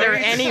theater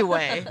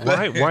anyway?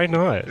 Why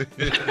not?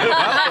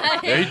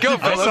 There you go, I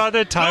fellas. saw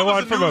the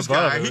Taiwan Phil's a from news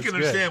above. guy. It He was can good.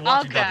 understand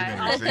watching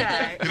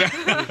Okay,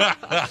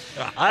 documentaries.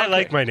 okay. I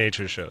like my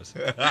nature shows.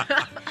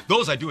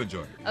 Those I do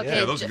enjoy. Okay,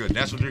 Yeah, those are good.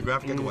 National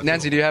Geographic. I can watch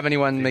Nancy, those. do you have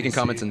anyone making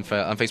comments on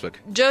Facebook?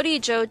 Jody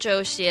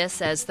Jojo Xie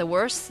says the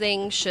worst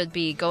thing should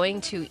be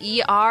going to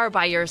ER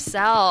by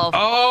yourself.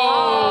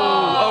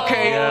 Oh,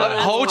 okay.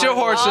 Hold your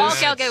horses.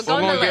 Okay, We go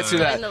on the won't get list. to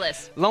Go that. on the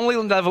list. Lonely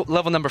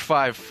level number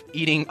 5,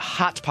 eating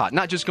hot pot.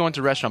 Not just going to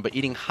a restaurant, but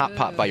eating hot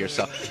pot by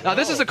yourself. Now,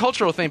 this is a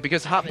cultural thing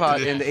because hot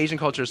pot in the Asian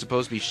culture is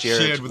supposed to be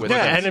shared with with Yeah,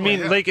 That's and I mean,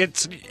 why, yeah. like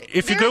it's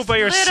if you go There's by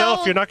yourself,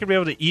 little- you're not going to be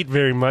able to eat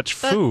very much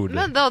food.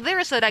 No,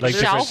 there's like Like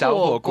different 小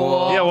火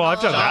锅. Yeah, well,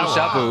 I've done that. one.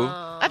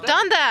 Shabu. I've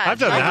done that. I've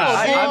done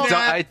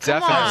that. I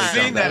definitely I've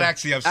done seen that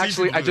actually. I've seen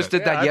Actually, people I do just that.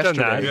 did that I've done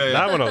yesterday. that. Yeah, yeah.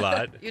 That one a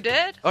lot. You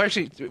did? Oh,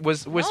 actually,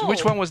 was No.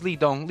 which one was Lee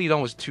Dong? Lee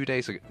Dong was 2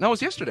 days ago. No, it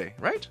was yesterday,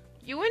 right?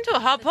 You went to a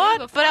hot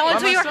pot, but I went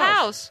By to your myself.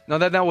 house. No,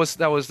 that was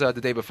the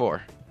day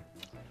before.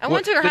 I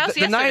went to your house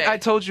the yesterday. night I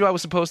told you I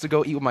was supposed to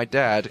go eat with my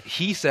dad,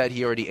 he said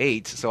he already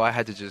ate, so I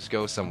had to just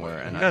go somewhere.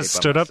 And You I guys ate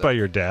stood up by myself.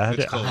 your dad.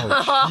 It's cold.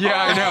 Yeah,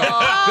 I know.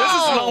 This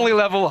is lonely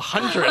level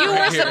 100. You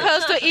right were here.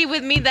 supposed to eat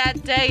with me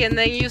that day, and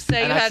then you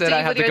say And you I had said to I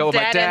eat had with to your go with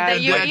my dad, dad. and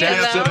then you My eat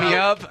dad stood alone. me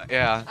up.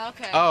 Yeah.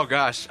 Okay. Oh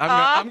gosh,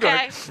 I'm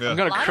Okay.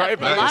 gonna cry A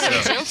about lot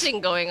this. of jilting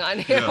going on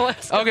here. Yeah.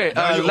 What's Okay,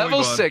 Now you're level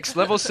only gone. 6.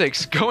 Level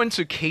 6. Go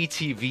into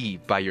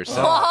KTV by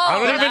yourself. I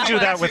don't even do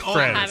that with That's the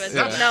friends. haven't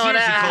That's done No, seriously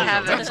that I cultural.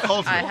 haven't. That's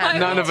cultural. I haven't.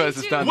 None of us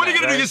has done What are you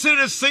that, gonna do? right? You sit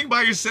there and sing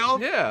by yourself?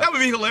 Yeah. That would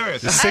be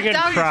hilarious. Sing and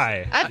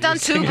cry. I've done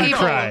two Sing and people.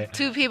 cry.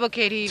 Two people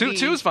KTV.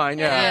 Two's fine.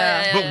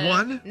 Yeah. But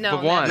one? No,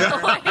 But one.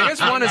 never. I guess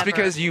one is Never.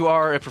 because you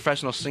are a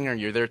professional singer and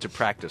you're there to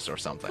practice or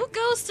something. Who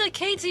goes to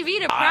KTV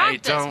to I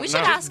practice? don't We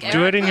should know. ask Eric.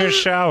 Do it in your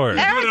shower.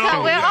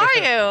 Erica, where are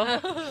you?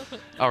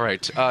 All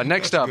right.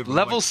 Next That's a up, good one.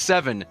 level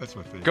 7. That's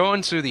my favorite.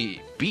 Going to the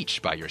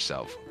beach by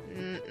yourself.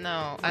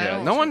 No, I Yeah,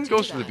 don't. no one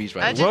goes to the beach by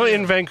I themselves. Well,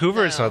 in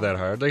Vancouver, it's not that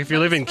hard. Like if you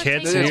live in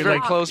Kent, It's and you very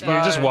like close you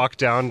by. just walk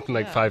down in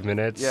like 5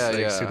 minutes. Yeah, like,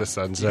 yeah. See the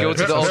sunset. You go to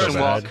the It's not so ocean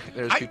bad. walk.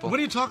 There's people. What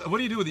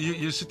do you do with it?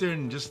 You sit there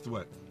and just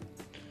what?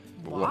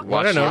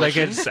 I don't know, like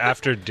it's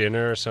after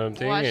dinner or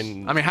something. Watch-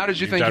 And I mean, how did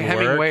you you've think done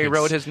Hemingway work,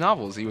 wrote it's- his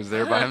novels? He was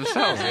there by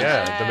himself.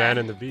 Yeah, The Man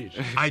in the Beach.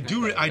 I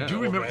do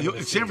remember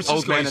in San Francisco.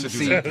 Old Man I used in to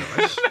the do that, though.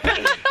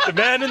 The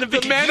Man in the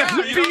Beach. The Man on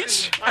the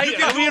Beach.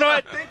 You know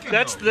what?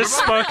 That's the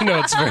Spark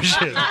Notes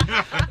version.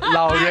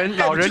 老人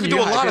Yeah, but you can do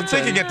a lot of 与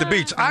海 thinking at the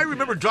beach. I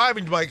remember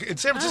driving in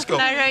San Francisco,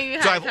 男人与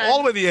海 drive 滩 all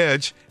the way to the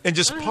edge and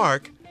just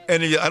park.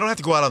 And I don't have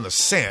to go out on the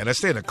sand. I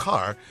stay in a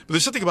car. But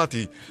there's something about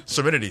the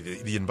serenity,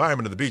 the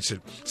environment of the beach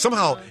that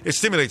somehow it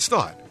stimulates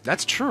thought.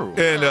 That's true.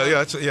 And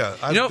I've You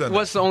know, done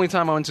what's the only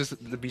time I went to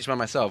the beach by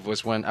myself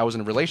was when I was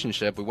in a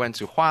relationship. We went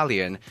to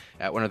Hualien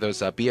at one of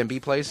those B&B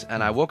place,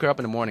 and I woke her up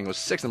in the morning. It was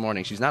 6 in the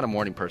morning. She's not a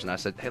morning person. I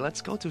said, hey, let's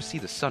go to see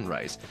the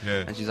sunrise.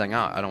 Yeah. And she's like,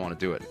 no, I don't want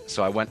to do it.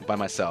 So I went by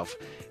myself,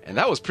 and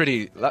that was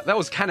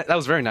that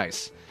was very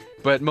nice.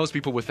 But most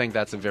people would think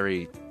that's a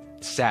very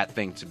sad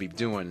thing to be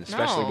doing,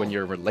 especially No. when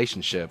you're in a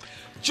relationship.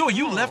 Joey,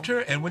 you left her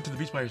and went to the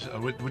beach by yourself.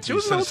 She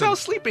was in the hotel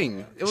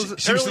sleeping. It was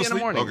She was early still in the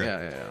morning. Okay.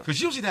 Yeah. Because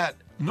usually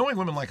knowing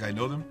women like I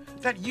know them,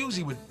 that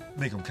usually would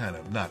make them kind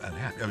of not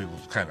unhappy. I mean,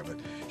 kind of, but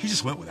he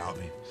just went without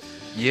me.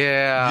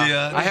 Yeah.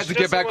 Yeah, I had to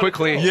get back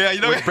quickly. Yeah,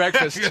 you know, with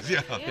breakfast. yeah.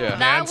 That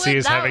Nancy would-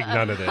 is that- having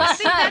none of this.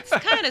 See, that's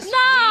kind of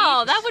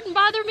No, that wouldn't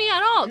bother me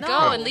at all. No.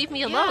 Go and leave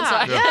me alone so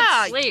I Yeah.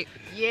 can sleep.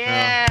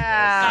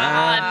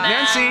 Yeah.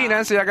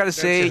 Nancy, I gotta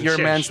say, That's your a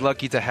man's shit.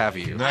 lucky to have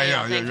you.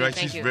 Yeah, Thank you, right.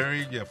 thank She's you.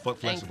 very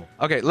flexible.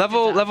 Okay,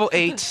 level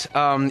 8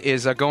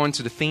 is going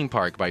to the theme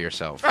park by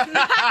yourself. Hell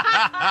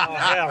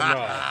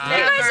no.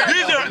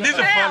 These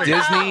are funny.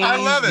 Disney, I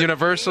love it.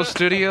 Universal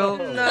Studio.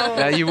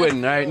 No, you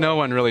wouldn't, right? No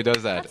one really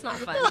does that. That's not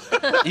fun.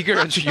 一个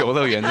人去游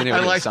乐园，真的有 I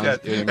点 like 伤 that.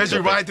 有点 As you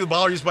可悲 ride through the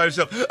ball, you're just by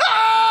yourself.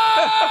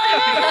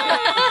 Ah!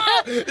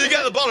 You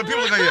got the ball, and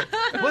people look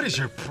like, what is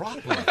your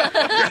problem?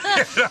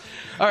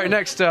 All right,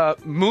 next,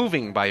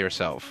 moving by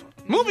yourself.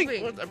 Moving,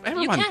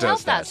 everyone You can't does help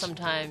that that.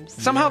 sometimes.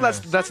 Somehow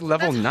that's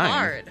level That's 9.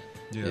 hard.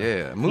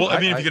 Yeah. Well, I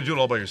mean, if you can do it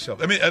all by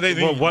yourself. I mean, are they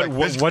Well, like, physically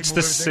what's move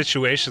the everything?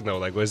 situation though?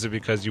 Like, was it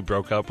because you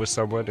broke up with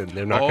someone and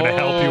they're not going to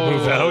help you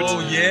move out? Oh,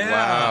 yeah.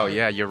 Wow,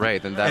 yeah, you're right.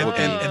 Then that would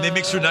be. And they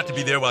make sure not to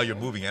be there while you're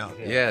moving out.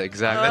 Yeah,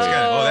 exactly. That's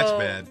kind of, that's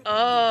bad.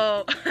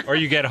 Oh. Or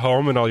you get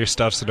home and all your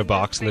stuff's in a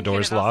box and the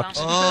door's locked,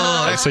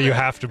 Oh, and so you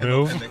have to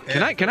move.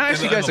 Can I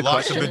ask you guys a the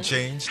locks question? have been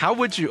changed. How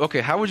would you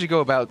go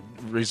about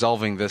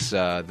resolving this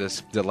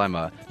this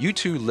dilemma? You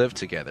two live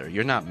together.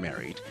 You're not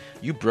married.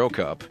 You broke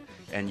up,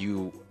 and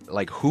you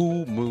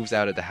who moves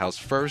out of the house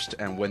first?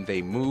 And when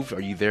they move,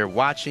 are you there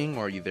watching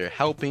or are you there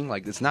helping?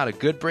 Like, it's not a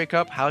good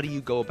breakup. How do you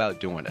go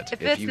about doing it?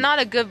 If it's not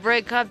a good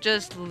breakup,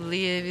 just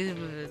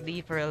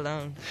leave her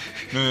alone.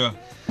 Yeah.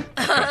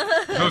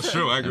 No, it's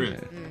true. I agree.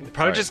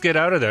 Probably just get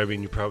out of there. I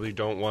mean, you probably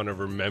don't want to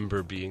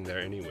remember being there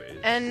anyways.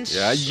 And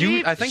Yeah,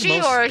 I think she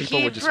most or people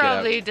he would just get out.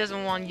 probably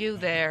doesn't want you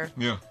there.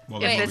 Yeah.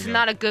 Well, If it's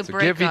not a good So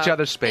breakup. give each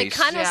other space. It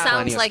kind of Yeah. sounds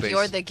Plenty of like space.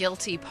 you're the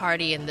guilty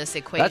party in this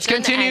equation. Let's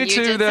continue and you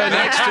to did the something-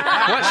 next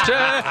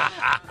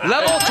question.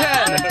 Level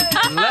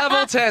 10.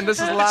 Level 10. This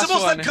is the It's last the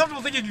most one.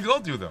 uncomfortable thing you can go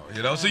through, though.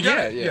 You know, so you Yeah,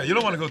 gotta, yeah. you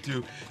don't want to go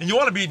through, and you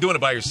want to be doing it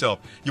by yourself.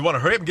 You want to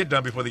hurry up and get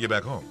done before they get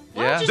back home.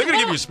 Why don't Yeah. you They're gonna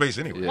just- give you space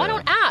anyway. Why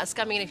don't ask?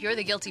 I mean, if you're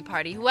the guilty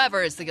party,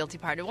 whoever is the guilty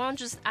party, why don't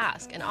you just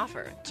ask and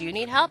offer? Do you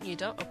need help? You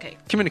don't? Okay.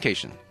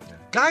 Communication.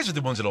 Guys are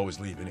the ones that always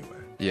leave anyway.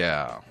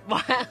 Yeah.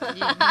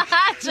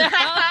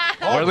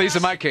 Or at least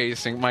in my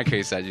case, I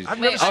use. I've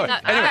never Oh, seen anyway,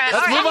 all right,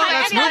 let's move on.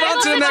 Let's move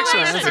on to the next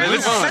one. Let's Hey, move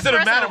this on. is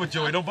doesn't matter with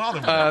Joey. Don't bother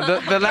me.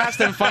 The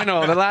last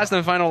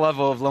and final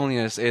level of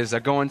loneliness is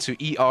going to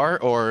ER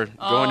or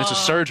going into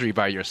surgery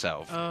by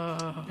yourself.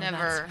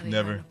 Never.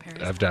 Never.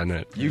 I've done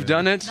it. You've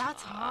done it.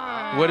 That's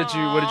hard. What did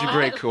you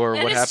break or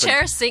And what his happened?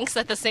 chair sinks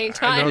at the same I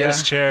time. know Yeah.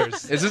 there's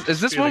chairs.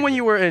 Is this one when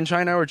you were in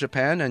China or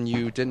Japan and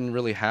you didn't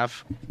really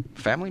have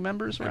family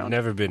members I've around?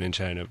 never been in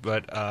China,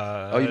 but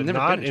you've never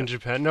not been in in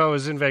Japan. No, I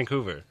was in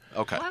Vancouver.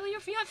 Okay. Why would you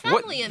have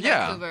What- family in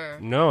yeah. Vancouver?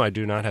 No, I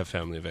do not have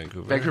family in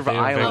Vancouver. Vancouver In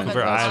Island. Vancouver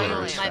That's Island.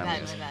 where it's My family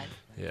bad, is. my bad.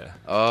 Yeah.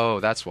 Oh,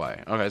 that's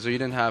why. Okay, so you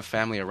didn't have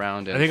family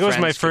around. And I think it was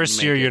my friends couldn't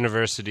first year make it.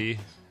 university.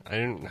 I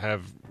didn't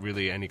have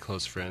really any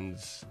close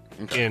friends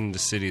in the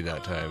city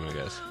that time, I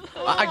guess.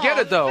 I get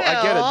it though.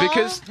 I get it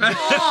because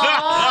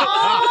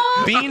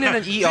being in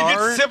an You get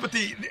ER.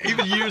 sympathy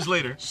even years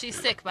later. She's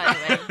sick, by the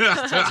way.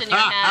 Just touching your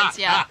hands,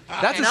 yeah.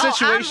 That's a No,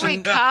 situation. I'm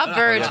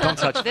recovered. Yeah, don't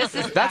touch. This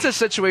is That's a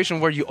situation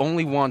where you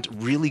only want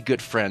really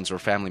good friends or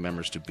family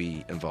members to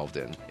be involved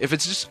in. If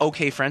it's just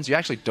okay friends, you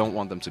actually don't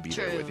want them to be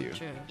there True, with you.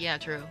 true. Yeah,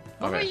 true.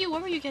 What Okay.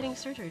 were you getting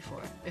surgery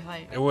for? If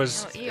I It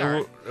was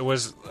ER. it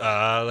was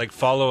like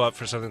follow up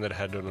for something that I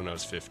had done when I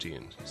was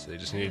 15. So they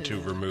just needed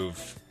to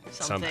remove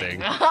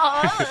something. Okay,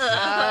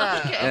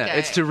 Yeah, Okay.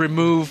 it's to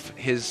remove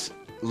his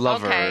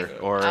lover Okay.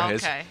 or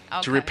his Okay. to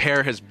Okay.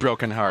 repair his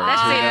broken heart.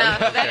 That's You know? enough.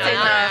 That's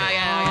enough.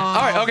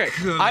 All right, okay.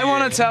 I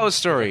want to tell a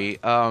story.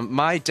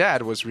 My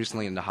dad was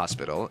recently in the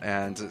hospital,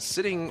 and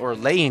sitting or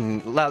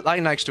lying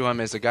next to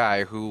him is a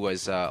guy who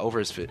was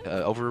over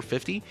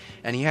 50,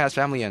 and he has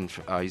family and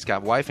he's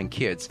got wife and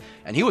kids,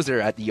 and he was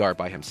there at the ER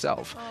by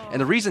himself. And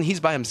the reason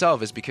he's by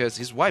himself is because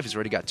his wife has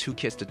already got 2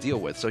 kids to deal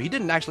with, so he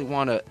didn't actually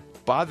want to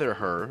bother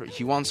her.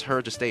 He wants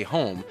her to stay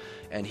home,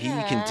 and he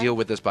can deal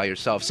with this by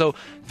yourself. So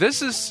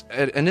this is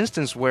an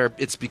instance where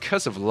it's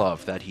because of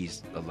love that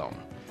he's alone.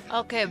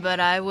 Okay, but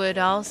I would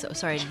also...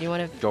 Sorry, do you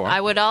want to... Go on. I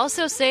would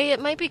also say it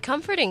might be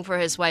comforting for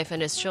his wife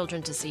and his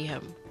children to see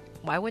him.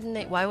 Why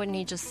wouldn't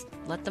he just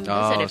let them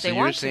visit if they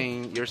want to?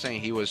 You're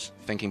saying he was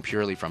thinking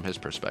purely from his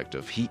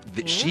perspective.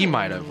 She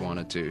might have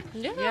wanted to.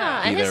 Yeah,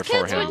 be and there his for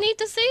kids him. would need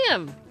to see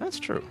him. That's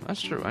true.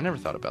 I never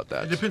thought about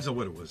that. It depends on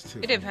what it was, too.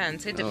 It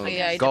depends. It depends.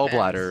 Yeah, it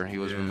Gallbladder. He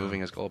was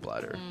removing his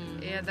gallbladder.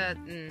 Yeah, that.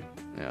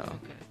 Yeah.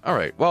 Okay. All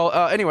right. Well,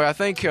 anyway, I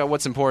think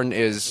what's important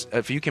is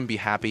if you can be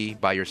happy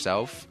by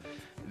yourself,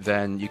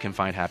 then you can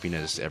find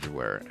happiness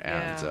everywhere.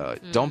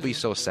 And don't be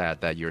so sad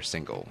that you're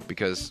single,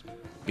 because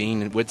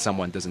being with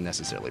someone doesn't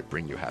necessarily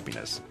bring you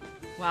happiness.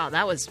 Wow,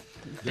 that was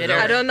bitter.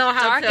 I don't know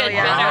how Dark to tell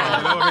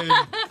and you.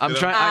 I'm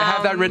trying. I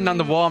have that written on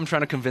the wall. I'm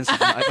trying to convince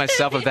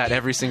myself of that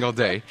every single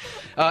day.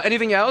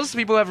 Anything else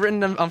people have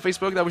written on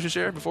Facebook that we should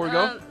share before we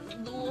go?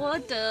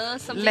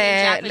 Something in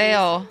Japanese.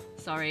 Leo.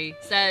 Sorry,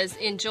 says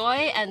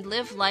enjoy and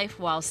live life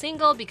while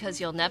single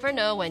because you'll never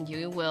know when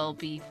you will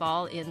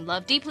fall in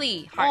love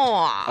deeply.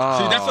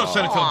 Heart. See, that's what I'm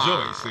trying to tell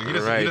Joey. See, he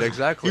doesn't,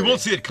 Exactly. He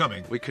won't see it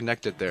coming. We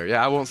connected there.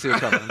 Yeah, I won't see it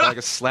coming. Like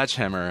a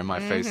sledgehammer in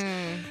my face.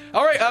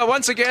 All right,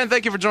 once again,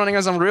 thank you for joining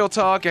us on Real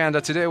Talk. And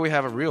today we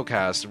have a real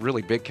cast,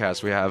 really big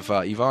cast. We have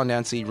Yvonne,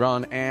 Nancy,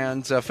 Ron,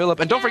 and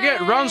Philip. And don't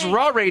forget, Ron's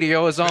Raw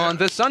Radio is on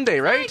this Sunday,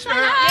 right? 1 to 5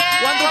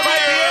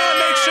 p.m.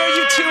 Make sure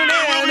you tune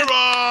in.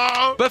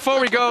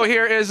 Before we go,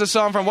 here is a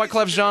song from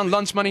Wyclef Jean,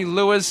 Lunch Money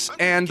Lewis,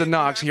 and the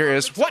Knox. Here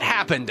is What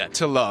Happened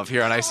to Love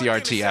here on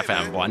ICRT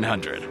FM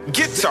 100.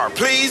 Guitar,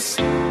 please.